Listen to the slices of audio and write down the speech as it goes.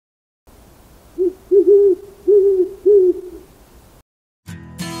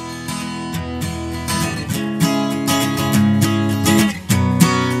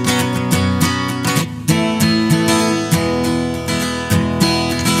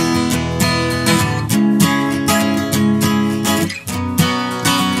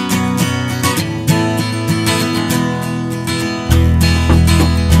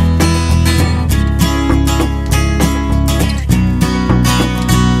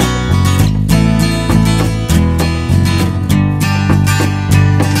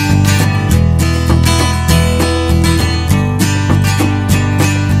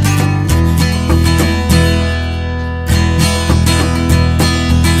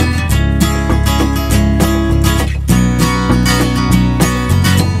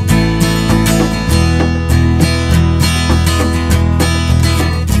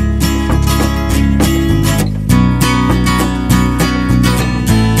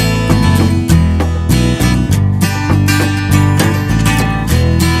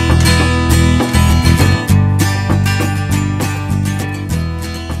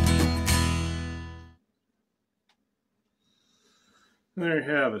There you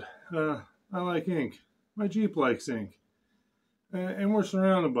have it. I like ink. My Jeep likes ink. And we're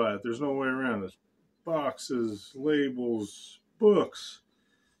surrounded by it. There's no way around it. Boxes, labels, books,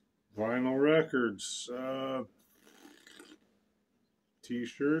 vinyl records,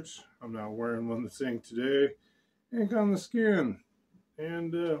 t-shirts. I'm not wearing one that's inked today. Ink on the skin.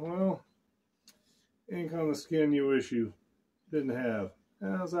 And, well, ink on the skin you wish you didn't have.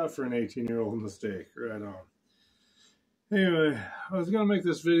 How's that for an 18-year-old mistake? Right on. Anyway, I was going to make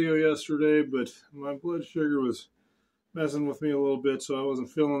this video yesterday, but my blood sugar was messing with me a little bit, so I wasn't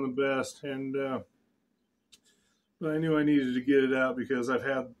feeling the best. And but I knew I needed to get it out because I've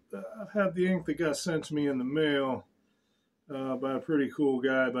had the ink that got sent to me in the mail by a pretty cool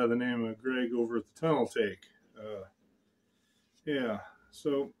guy by the name of Greg over at the Tunnel Take. Yeah,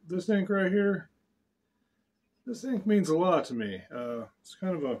 so this ink right here, this ink means a lot to me. It's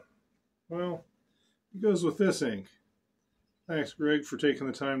kind of a, well, it goes with this ink. Thanks, Greg, for taking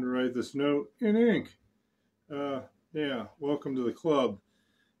the time to write this note in ink. Yeah, welcome to the club.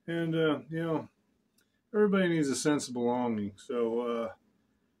 And, you know, everybody needs a sense of belonging. So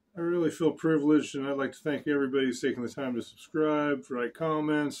I really feel privileged, and I'd like to thank everybody who's taking the time to subscribe, write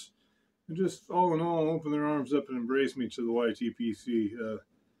comments, and just all in all, open their arms up and embrace me to the YTPC.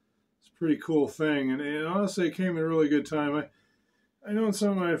 It's a pretty cool thing. And honestly, it came at a really good time. I know in some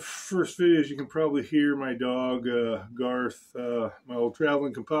of my first videos you can probably hear my dog, Garth, my old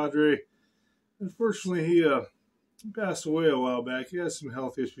traveling compadre. Unfortunately, he passed away a while back. He had some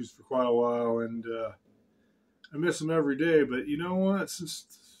health issues for quite a while, and I miss him every day. But you know what?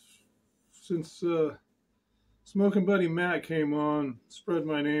 Since Smoking Buddy Matt came on, spread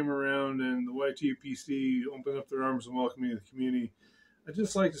my name around, and the YTPC opened up their arms and welcomed me to the community, I'd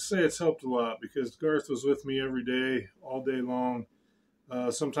just like to say it's helped a lot because Garth was with me every day, all day long.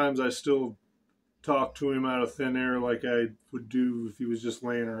 Sometimes I still talk to him out of thin air like I would do if he was just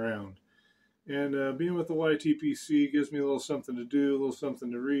laying around. And being with the YTPC gives me a little something to do, a little something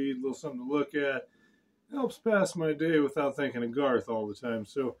to read, a little something to look at. It helps pass my day without thinking of Garth all the time.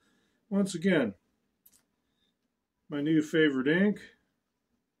 So, once again, my new favorite ink.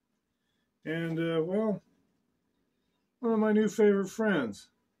 And, well, one of my new favorite friends.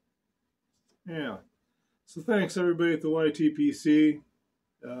 Yeah. So thanks, everybody at the YTPC.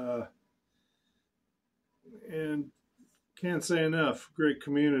 And can't say enough. Great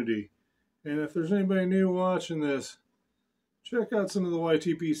community. And if there's anybody new watching this, check out some of the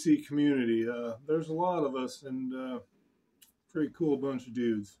YTPC community. There's a lot of us, and pretty cool bunch of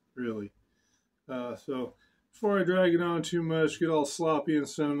dudes, really. So before I drag it on too much, get all sloppy and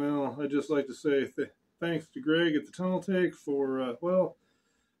sentimental, I'd just like to say thanks to Greg at the Tunnel Take for, well,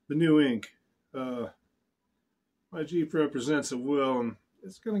 the new ink. My Jeep represents it well, and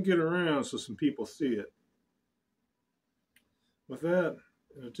it's going to get around so some people see it. With that,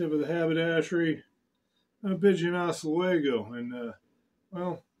 and a tip of the haberdashery, I bid you an hasta luego, and,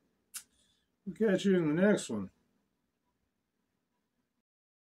 well, we'll catch you in the next one.